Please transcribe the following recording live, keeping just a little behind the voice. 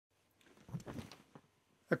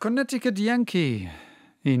A Connecticut Yankee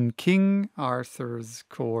in King Arthur's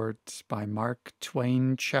Court by Mark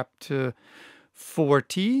Twain, Chapter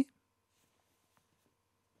 40,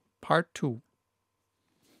 Part 2.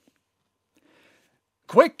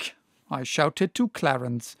 "Quick!" I shouted to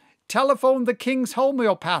Clarence. "Telephone the King's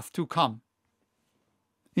homeopath to come."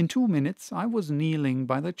 In 2 minutes I was kneeling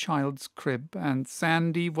by the child's crib, and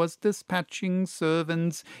Sandy was dispatching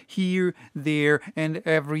servants here, there, and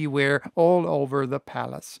everywhere, all over the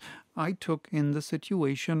palace. I took in the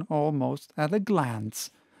situation almost at a glance.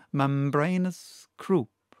 Membranous croup.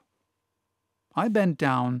 I bent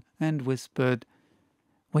down and whispered,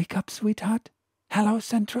 "Wake up, sweetheart. Hello,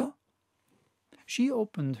 Central." She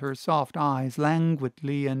opened her soft eyes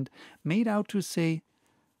languidly and made out to say,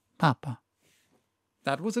 "Papa."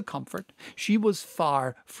 That was a comfort. She was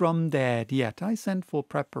far from dead yet. I sent for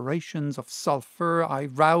preparations of sulphur. I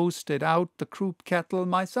rousted out the croup kettle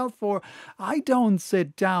myself, for I don't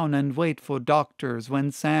sit down and wait for doctors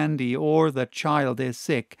when Sandy or the child is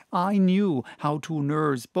sick. I knew how to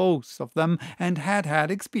nurse both of them and had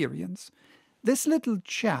experience. This little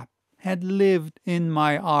chap had lived in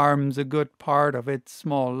my arms a good part of its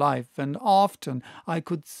small life, and often I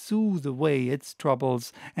could soothe away its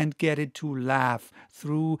troubles and get it to laugh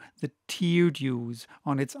through the tear-dews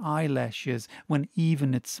on its eyelashes when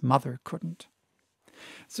even its mother couldn't.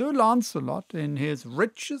 Sir Launcelot, in his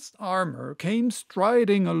richest armour, came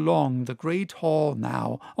striding along the great hall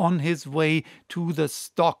now, on his way to the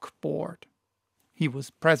stock-board. He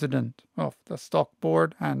was president of the stock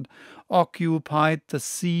board and occupied the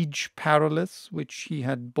Siege Perilous, which he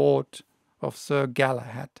had bought of Sir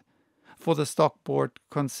Galahad. For the stock board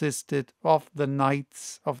consisted of the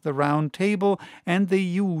Knights of the Round Table, and they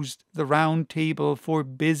used the Round Table for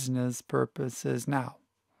business purposes now.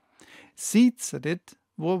 Seats at it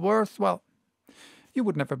were worth, well, you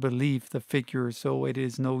would never believe the figure, so it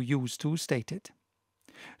is no use to state it.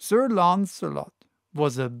 Sir Launcelot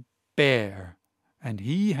was a bear, and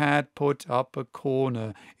he had put up a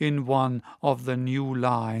corner in one of the new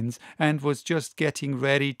lines, and was just getting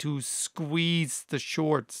ready to squeeze the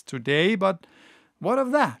shorts today, but what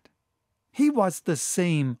of that? He was the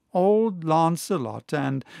same old Launcelot,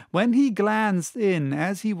 and when he glanced in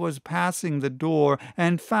as he was passing the door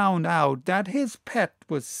and found out that his pet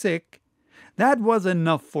was sick, that was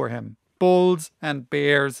enough for him. Bulls and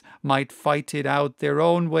bears might fight it out their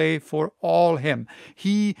own way for all him.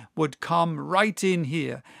 He would come right in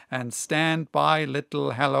here and stand by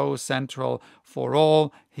little Hello Central for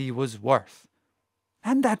all he was worth.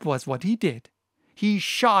 And that was what he did. He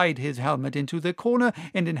shied his helmet into the corner,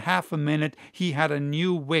 and in half a minute he had a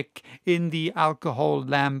new wick in the alcohol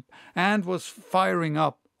lamp and was firing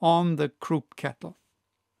up on the croup kettle.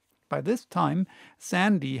 By this time,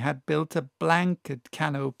 Sandy had built a blanket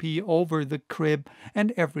canopy over the crib,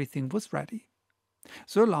 and everything was ready.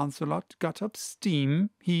 Sir Launcelot got up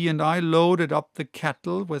steam. He and I loaded up the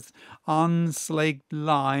kettle with unslaked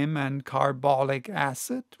lime and carbolic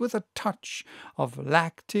acid, with a touch of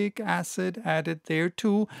lactic acid added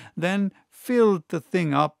thereto, then filled the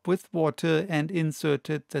thing up with water and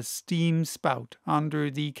inserted the steam spout under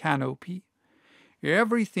the canopy.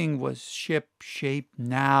 Everything was ship-shape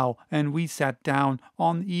now, and we sat down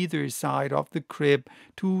on either side of the crib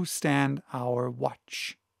to stand our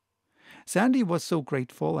watch. Sandy was so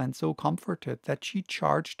grateful and so comforted that she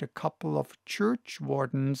charged a couple of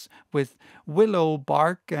churchwardens with willow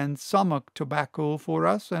bark and sumach tobacco for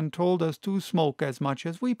us, and told us to smoke as much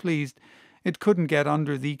as we pleased. It couldn't get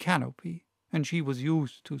under the canopy, and she was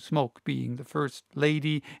used to smoke, being the first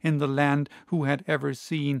lady in the land who had ever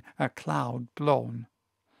seen a cloud blown.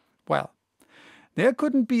 Well, there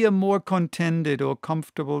couldn't be a more contented or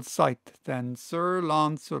comfortable sight than Sir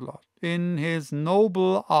Launcelot in his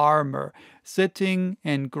noble armour, sitting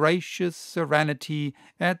in gracious serenity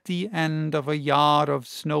at the end of a yard of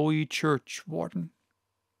snowy churchwarden.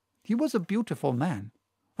 He was a beautiful man,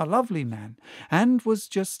 a lovely man, and was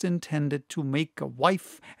just intended to make a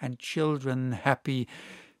wife and children happy.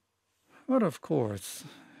 But of course,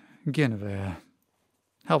 Guinevere.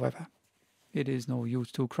 However, it is no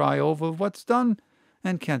use to cry over what's done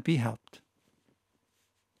and can't be helped.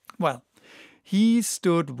 Well, he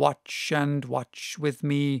stood watch and watch with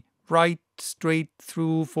me right straight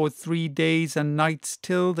through for 3 days and nights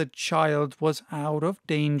till the child was out of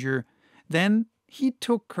danger. Then he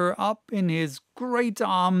took her up in his great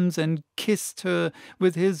arms and kissed her,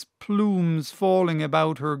 with his plumes falling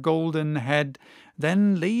about her golden head,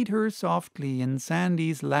 then laid her softly in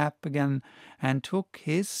Sandy's lap again, and took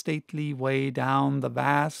his stately way down the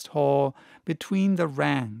vast hall between the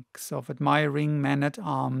ranks of admiring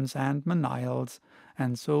men-at-arms and menials,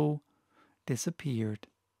 and so disappeared.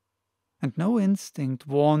 and no instinct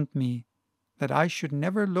warned me that I should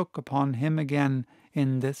never look upon him again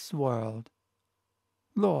in this world.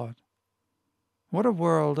 Lord, what a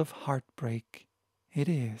world of heartbreak it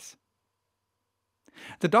is.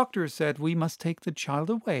 The doctor said we must take the child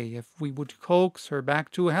away if we would coax her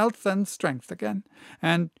back to health and strength again,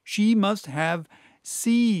 and she must have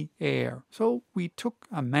sea air. So we took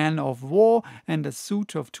a man of war and a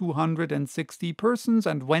suite of 260 persons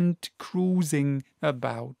and went cruising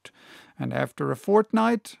about. And after a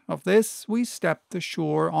fortnight of this, we stepped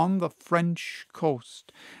ashore on the French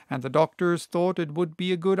coast, and the doctors thought it would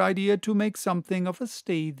be a good idea to make something of a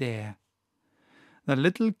stay there. The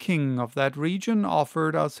little king of that region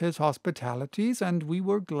offered us his hospitalities, and we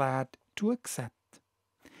were glad to accept.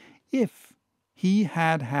 If he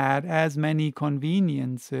had had as many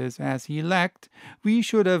conveniences as he lacked, we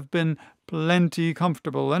should have been plenty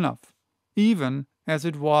comfortable enough. Even as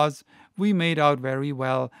it was, we made out very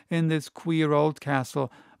well in this queer old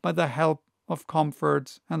castle by the help of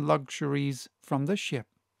comforts and luxuries from the ship.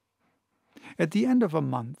 At the end of a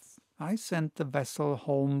month, I sent the vessel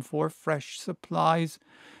home for fresh supplies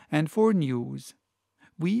and for news.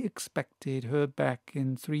 We expected her back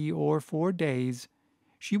in 3 or 4 days.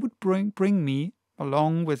 She would bring me,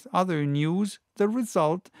 along with other news, the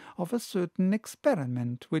result of a certain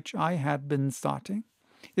experiment which I had been starting.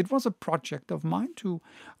 It was a project of mine to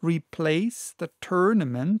replace the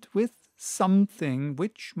tournament with something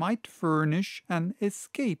which might furnish an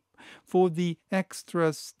escape for the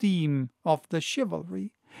extra steam of the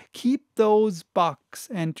chivalry, keep those bucks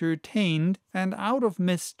entertained and out of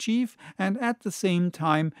mischief, and at the same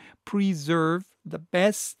time preserve the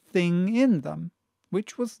best thing in them,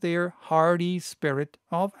 which was their hardy spirit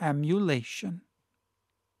of emulation.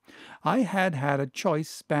 I had had a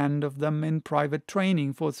choice band of them in private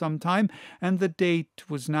training for some time, and the date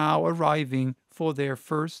was now arriving for their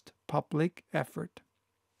first public effort.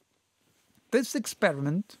 This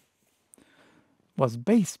experiment was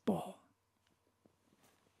baseball.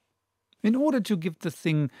 In order to give the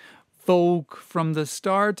thing vogue from the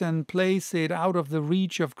start and place it out of the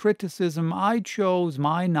reach of criticism, I chose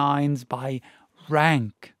my nines by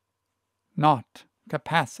rank, not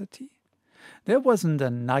capacity. There wasn't a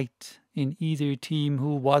knight in either team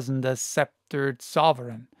who wasn't a sceptred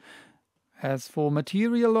sovereign. As for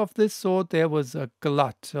material of this sort, there was a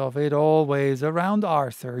glut of it always around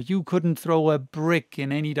Arthur. You couldn't throw a brick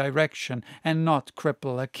in any direction and not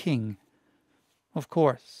cripple a king. Of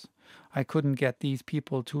course, I couldn't get these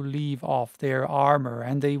people to leave off their armor,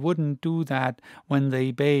 and they wouldn't do that when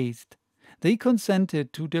they bathed. They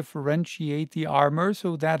consented to differentiate the armor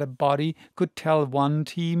so that a body could tell one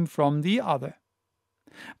team from the other.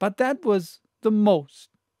 But that was the most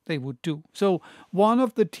they would do. So one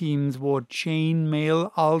of the teams wore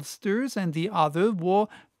chain-mail ulsters and the other wore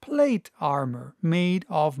plate armor made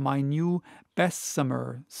of my new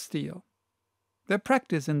Bessemer steel. Their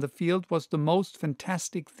practice in the field was the most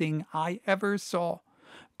fantastic thing I ever saw.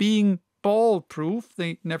 Being ball-proof,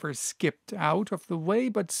 they never skipped out of the way,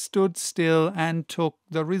 but stood still and took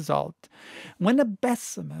the result. When a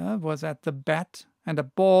Bessemer was at the bat and a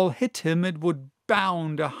ball hit him, it would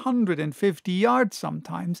bound 150 yards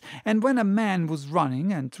sometimes, and when a man was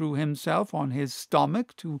running and threw himself on his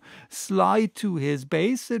stomach to slide to his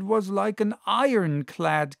base, it was like an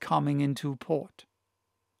ironclad coming into port.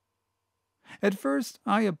 At first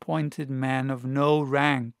I appointed men of no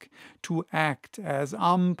rank to act as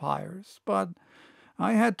umpires, but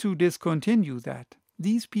I had to discontinue that.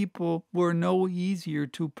 These people were no easier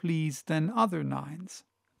to please than other nines.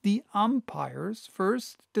 The umpire's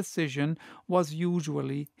first decision was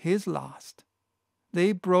usually his last.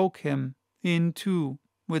 They broke him in two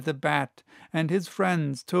with a bat, and his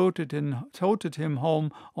friends toted him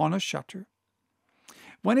home on a shutter.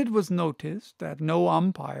 When it was noticed that no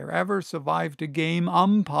umpire ever survived a game,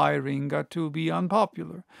 umpiring got to be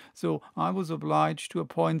unpopular, so I was obliged to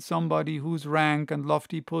appoint somebody whose rank and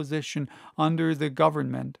lofty position under the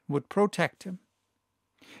government would protect him.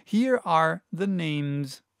 Here are the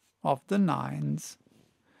names of the nines.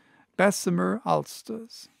 Bessemer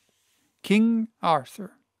ulsters: King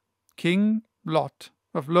Arthur, King Lot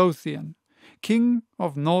of Lothian, King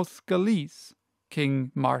of North Galice,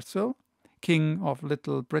 King Marcel, King of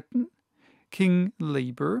Little Britain, King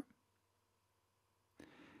Liber,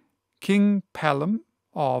 King Pelham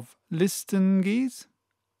of Listenges,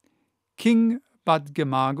 King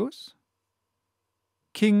Badgemagus,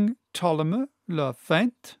 King Ptolemy le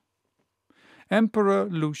Feint, Emperor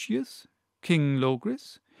Lucius, King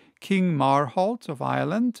Logris, King Marhalt of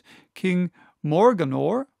Ireland, King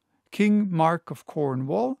Morganor, King Mark of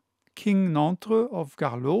Cornwall, King Nantre of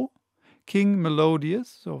Garlot, King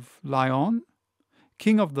Melodius of Lyon,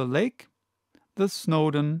 King of the Lake, the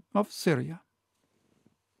Snowdon of Syria.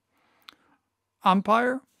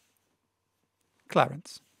 Umpire,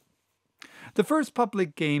 Clarence. The first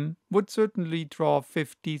public game would certainly draw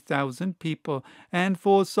 50,000 people, and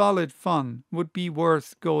for solid fun would be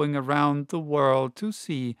worth going around the world to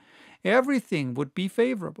see. Everything would be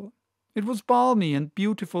favorable. It was balmy and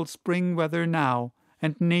beautiful spring weather now,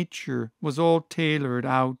 and nature was all tailored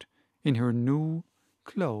out in her new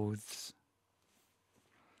clothes.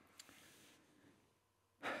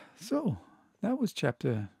 So, that was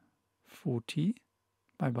chapter 40.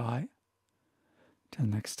 Bye-bye. Till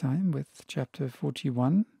next time with chapter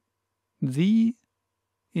 41, The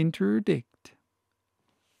Interdict.